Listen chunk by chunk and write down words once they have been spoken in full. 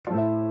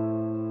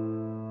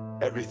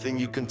Everything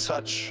you can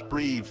touch,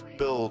 breathe,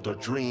 build, or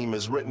dream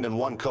is written in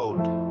one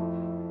code.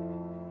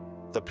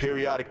 The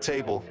periodic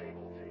table.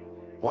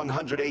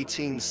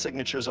 118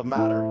 signatures of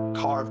matter,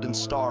 carved in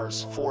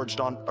stars,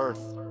 forged on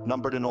Earth,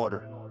 numbered in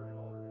order.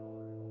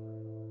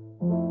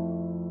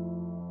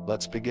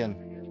 Let's begin.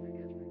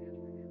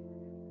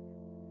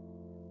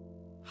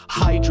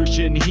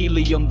 Hydrogen,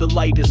 helium, the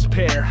lightest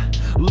pair.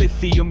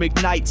 Lithium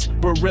ignites,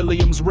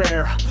 beryllium's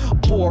rare.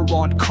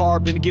 Boron,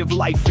 carbon, give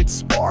life its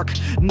spark.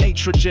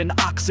 Nitrogen,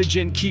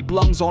 oxygen, keep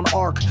lungs on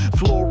arc.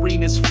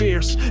 Fluorine is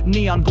fierce,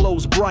 neon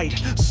glows bright.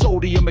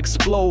 Sodium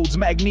explodes,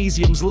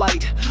 magnesium's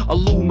light.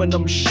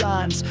 Aluminum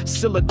shines,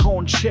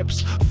 silicone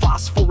chips.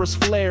 Phosphorus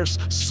flares,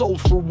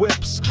 sulfur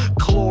whips.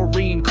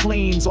 Chlorine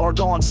cleans,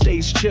 argon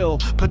stays chill.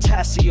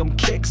 Potassium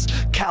kicks,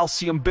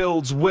 calcium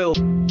builds will.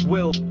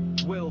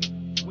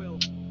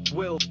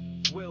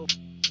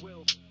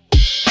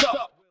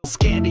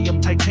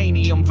 Scandium,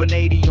 titanium,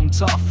 vanadium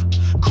tough.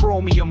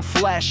 Chromium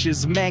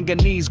flashes,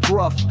 manganese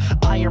gruff.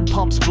 Iron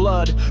pumps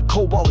blood,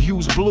 cobalt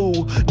hues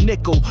blue.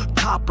 Nickel,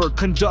 copper,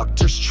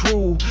 conductors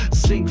true.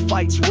 Zinc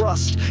fights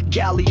rust,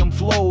 gallium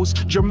flows.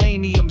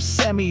 Germanium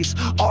semis,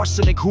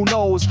 arsenic who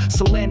knows.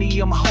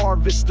 Selenium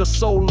harvest the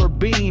solar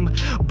beam.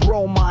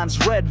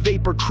 Bromine's red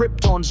vapor,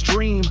 krypton's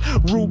dream.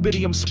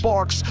 Rubidium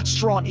sparks,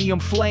 strontium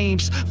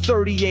flames.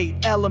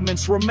 38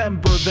 elements,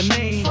 remember the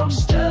name. From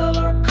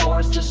stellar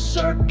cores to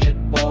circuit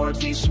boards,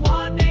 these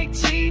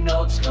 118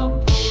 notes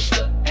compose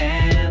the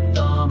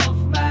anthem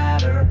of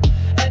matter,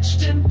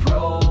 etched in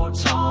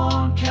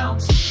proton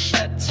counts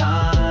that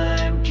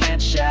time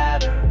can't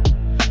shatter.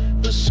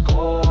 The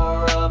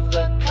score of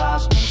the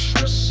cosmos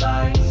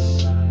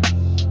precise,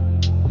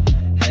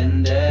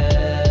 and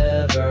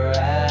ever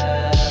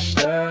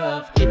after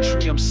of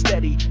Yttrium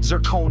steady,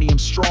 zirconium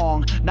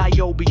strong.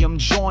 Niobium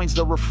joins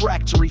the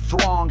refractory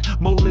throng.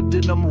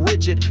 Molybdenum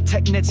rigid,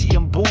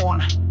 technetium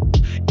born.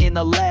 In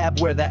a lab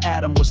where the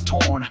atom was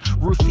torn.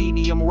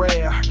 Ruthenium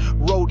rare,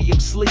 rhodium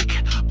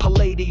sleek.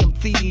 Palladium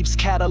thieves,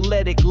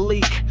 catalytic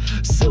leak.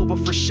 Silver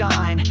for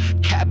shine,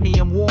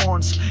 cadmium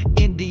warns.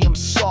 Indium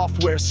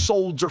software,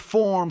 soldier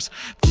forms.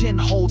 Tin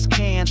holds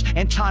cans,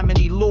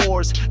 antimony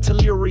lures.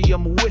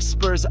 Tellurium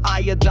whispers,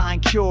 iodine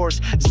cures.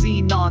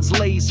 Xenon's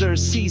lasers,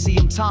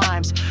 cesium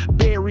times.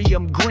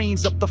 Barium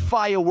greens up the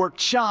firework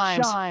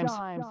chimes.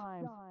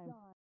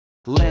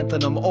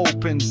 Lanthanum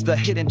opens the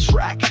hidden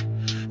track.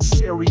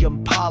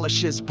 Cerium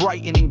polishes,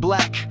 brightening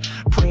black.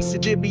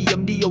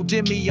 Praseodymium,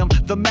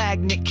 neodymium, the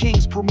magnet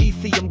kings.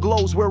 Promethium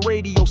glows where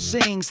radio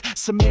sings.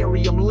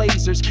 Samarium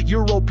lasers,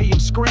 europium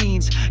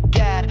screens.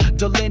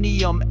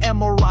 Gadolinium,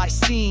 MRI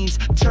scenes.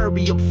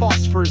 Terbium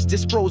phosphors,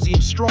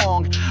 dysprosium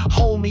strong.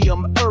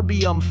 Holmium,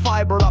 erbium,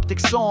 fiber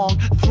optic song.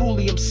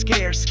 Thulium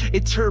scarce,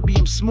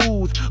 ytterbium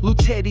smooth.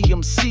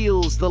 Lutetium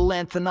seals the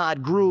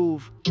lanthanide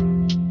groove.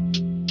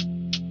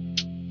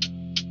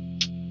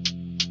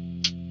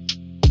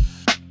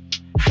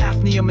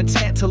 Hafnium and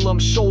tantalum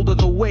shoulder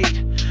the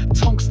weight.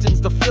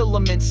 Tungsten's the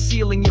filament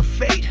sealing your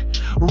fate.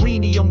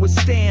 Rhenium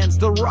withstands,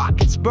 the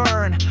rockets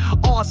burn.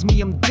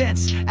 Osmium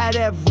dense at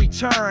every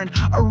turn.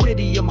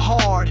 Iridium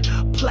hard,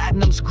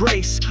 platinum's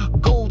grace.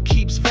 Gold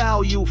keeps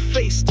value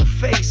face to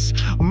face.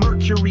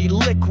 Mercury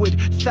liquid,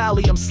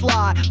 thallium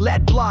sly.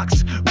 Lead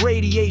blocks,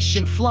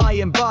 radiation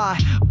flying by.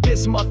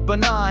 Bismuth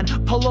benign,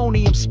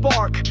 polonium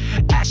spark.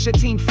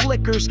 Acetine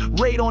flickers,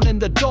 radon in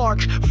the dark.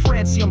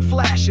 Francium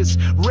flashes,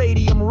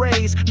 radium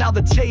rays. Now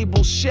the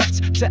table shifts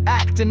to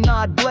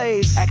actinide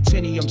blaze.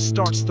 Actinium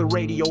starts the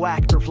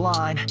radioactive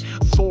line.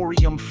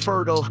 Thorium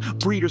fertile,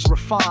 breeders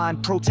refine.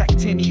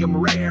 Protactinium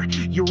rare,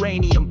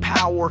 uranium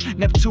power.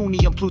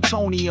 Neptunium,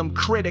 plutonium,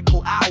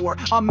 critical hour.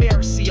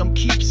 Americium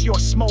keeps your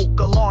smoke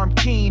alarm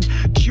keen.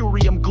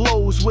 Curium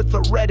glows with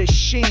a reddish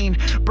sheen.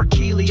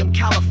 Berkelium,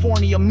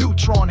 californium,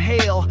 neutron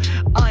hail.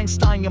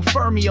 Einsteinium,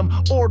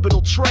 fermium,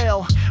 orbital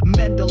trail.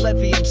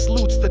 Mendelevium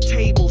salutes the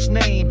table's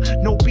name.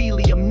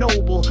 Nobelium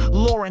noble,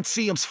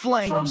 Lawrencium's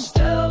flame. From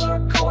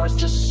stellar cores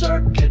to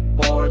circuit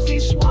boards,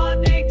 these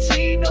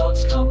 118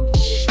 notes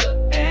compose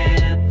the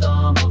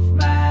anthem of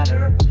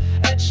matter,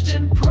 etched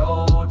in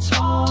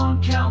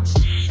proton counts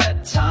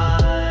that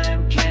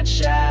time can't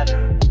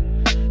shatter.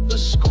 The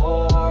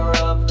score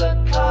of the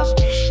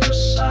cosmos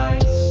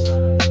precise,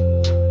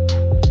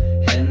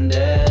 and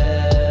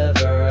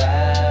ever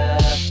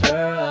after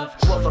of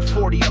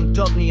Rutherfordium,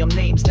 dubnium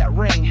names that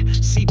ring.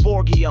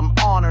 Seaborgium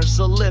honors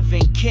a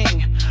living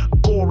king.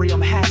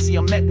 Bohrium,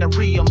 hassium,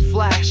 metnerium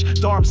flash.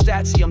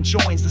 Darmstadtium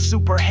joins the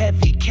super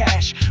heavy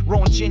cache.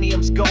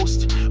 Rhonginium's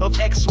ghost of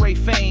X-ray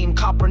fame.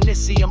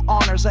 Copernicium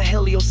honors a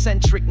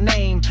heliocentric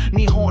name.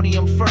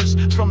 Nihonium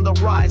first from the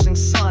rising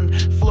sun.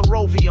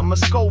 Flerovium,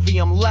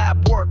 Muscovium,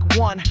 lab work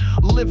one.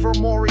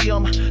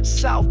 Livermorium,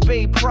 South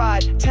Bay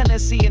pride.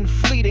 Tennessee and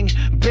fleeting,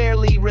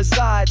 barely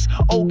resides.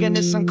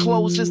 Oganesson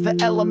closes the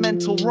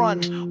elemental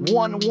run.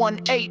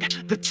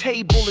 118, the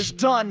table is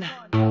done.